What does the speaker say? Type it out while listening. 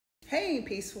Hey,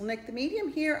 Peaceful Nick the Medium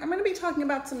here. I'm going to be talking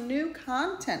about some new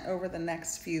content over the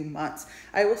next few months.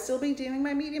 I will still be doing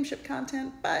my mediumship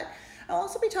content, but I'll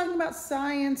also be talking about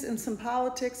science and some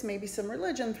politics, maybe some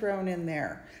religion thrown in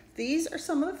there. These are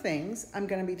some of the things I'm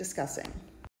going to be discussing.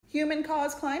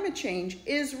 Human-caused climate change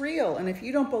is real, and if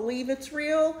you don't believe it's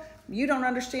real, you don't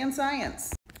understand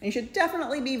science. And you should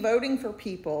definitely be voting for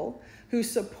people who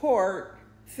support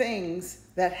things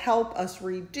that help us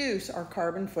reduce our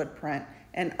carbon footprint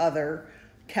and other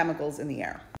chemicals in the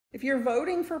air. If you're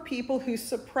voting for people who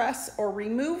suppress or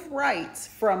remove rights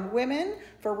from women,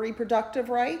 for reproductive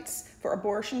rights, for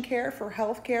abortion care, for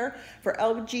health care, for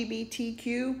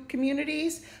LGBTQ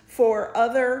communities, for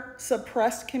other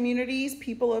suppressed communities,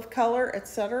 people of color,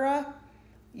 etc.,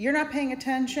 you're not paying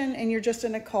attention and you're just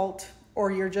in a cult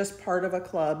or you're just part of a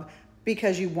club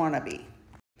because you want to be.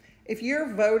 If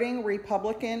you're voting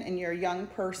Republican and you're a young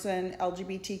person,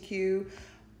 LGBTQ,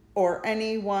 or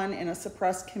anyone in a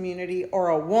suppressed community, or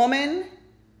a woman,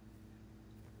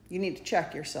 you need to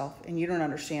check yourself and you don't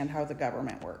understand how the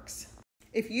government works.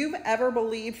 If you've ever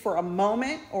believed for a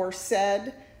moment or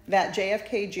said that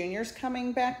JFK Jr. is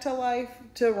coming back to life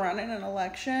to run in an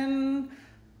election,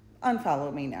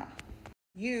 unfollow me now.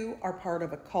 You are part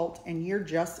of a cult and you're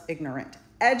just ignorant.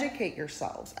 Educate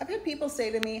yourselves. I've had people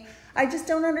say to me, I just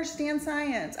don't understand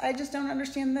science. I just don't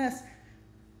understand this.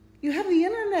 You have the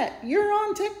internet. You're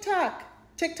on TikTok.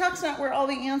 TikTok's not where all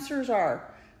the answers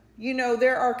are. You know,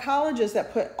 there are colleges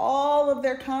that put all of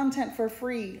their content for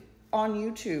free on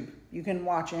YouTube. You can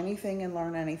watch anything and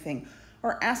learn anything.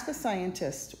 Or ask a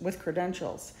scientist with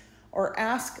credentials. Or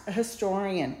ask a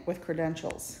historian with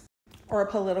credentials. Or a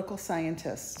political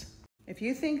scientist. If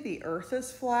you think the earth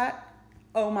is flat,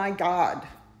 oh my God,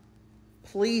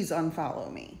 please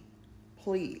unfollow me.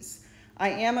 Please. I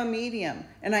am a medium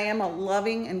and I am a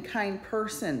loving and kind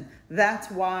person. That's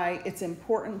why it's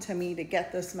important to me to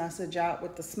get this message out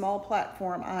with the small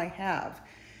platform I have.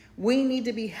 We need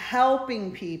to be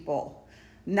helping people,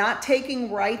 not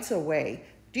taking rights away.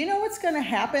 Do you know what's going to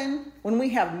happen when we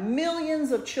have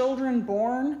millions of children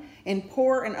born in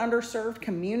poor and underserved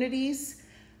communities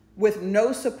with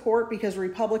no support because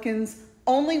Republicans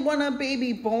only want a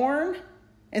baby born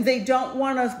and they don't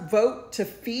want to vote to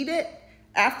feed it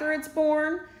after it's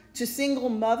born, to single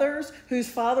mothers whose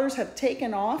fathers have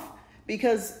taken off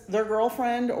because their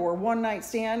girlfriend or one night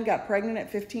stand got pregnant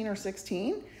at 15 or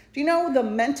 16? Do you know the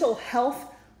mental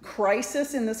health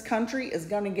crisis in this country is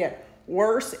going to get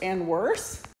worse and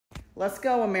worse? Let's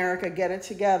go, America, get it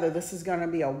together. This is going to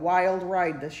be a wild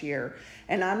ride this year.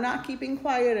 And I'm not keeping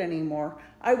quiet anymore.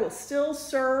 I will still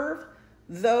serve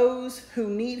those who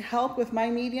need help with my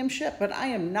mediumship, but I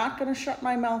am not going to shut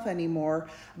my mouth anymore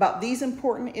about these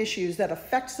important issues that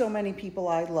affect so many people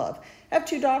I love. I have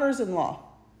 2 daughters-in-law.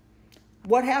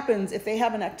 What happens if they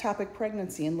have an ectopic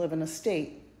pregnancy and live in a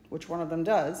state, which one of them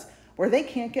does, where they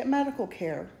can't get medical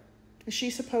care? Is she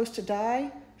supposed to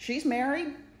die? She's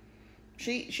married.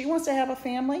 She wants to have a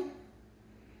family,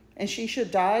 and she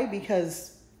should die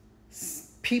because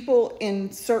people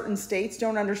in certain states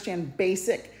don't understand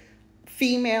basic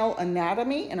female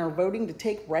anatomy and are voting to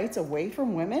take rights away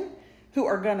from women who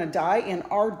are going to die and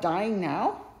are dying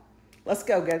now? Let's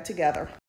go, get it together.